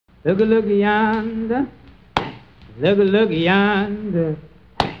look yonder. Look yonder.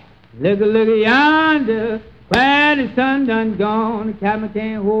 Look yonder. Where the sun done gone, the cabin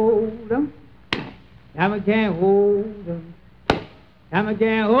can't hold 'em. Cabin can't hold 'em. Cabin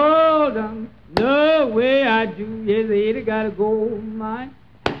can't hold 'em. No way I do. Yes, they got a gold mine.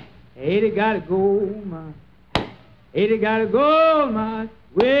 They got a gold mine. They got a gold mine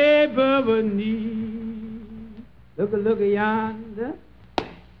way above her knee. Look yonder.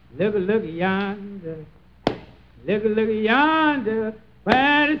 Look yonder. Look yonder.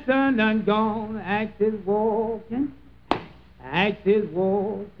 Where the sun done gone, axe is walking. Axe is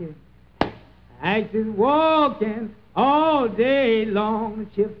walking. Axe is walking all day long.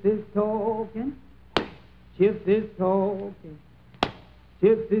 Chips is talking. Chips is talking.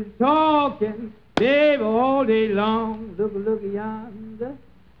 Chips is talking, baby, all day long. Look yonder.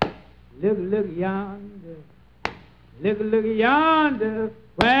 Look yonder. Look yonder.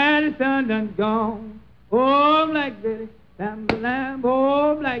 Where the sun done gone. Oh, Black Betty, bam-ba-lam.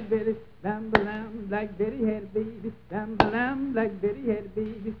 Oh, Black Betty, bam-ba-lam. Black Betty had a baby. Bam-ba-lam. Black Betty had a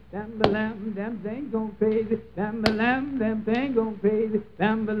baby. Bam-ba-lam. Them things gone crazy. Bam-ba-lam. Them things gone crazy.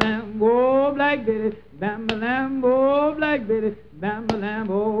 Bam-ba-lam. Oh, Black Betty, bam-ba-lam. Oh, Black Betty, bam-ba-lam.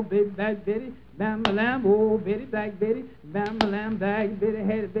 Oh, baby, Black Betty. Bam-ba-lam, oh, Betty, Black Betty, bam-ba-lam, Black Betty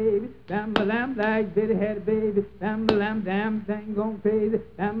had a baby, bam-ba-lam, Black Betty had a baby, bam-ba-lam, damn thing gone crazy,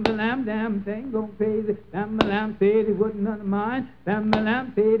 bam-ba-lam, damn thing gone crazy, bam-ba-lam, said he wouldn't none of mine,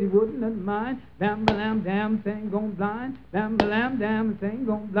 bam-ba-lam, said he wouldn't none of mine, bam-ba-lam, damn thing gone blind, bam-ba-lam, damn thing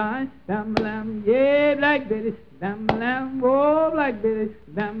gone blind, bam-ba-lam, yeah, Black Betty, bam-ba-lam, oh, Black Betty,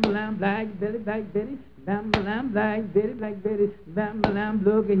 bam-ba-lam, Black Betty, Black Betty, bam-ba-lam, Black Betty, Black Betty, bam-ba-lam,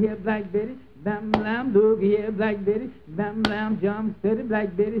 look here, Black Betty, bam-ba-lam, look here, Black Betty, bam-ba-lam, jump steady,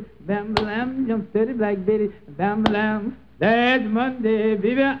 Black Betty, bam-ba-lam, jump steady, Black Betty, bam-ba-lam. Last Monday,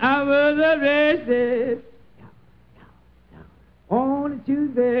 baby, I was arrested. On a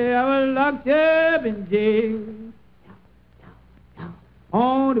Tuesday, I was locked up in jail.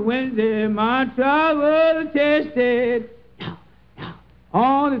 On a Wednesday, my trial was attested.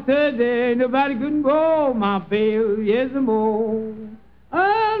 On a Thursday, nobody couldn't go my bail, yes, more.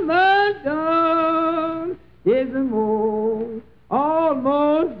 Almost done, yes, more.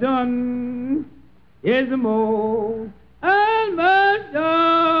 Almost done, yes, more. Almost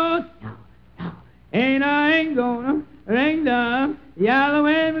done. And I ain't gonna ring the yellow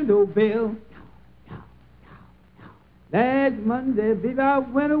window bell. Last Monday, baby, I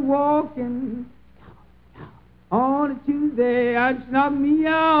went a-walking. On a Tuesday, I snuck me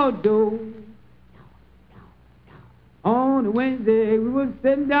outdoors. On a Wednesday, we was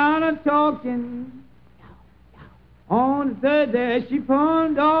sitting down and talking. On a Thursday, she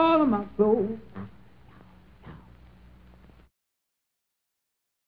pawned all of my clothes.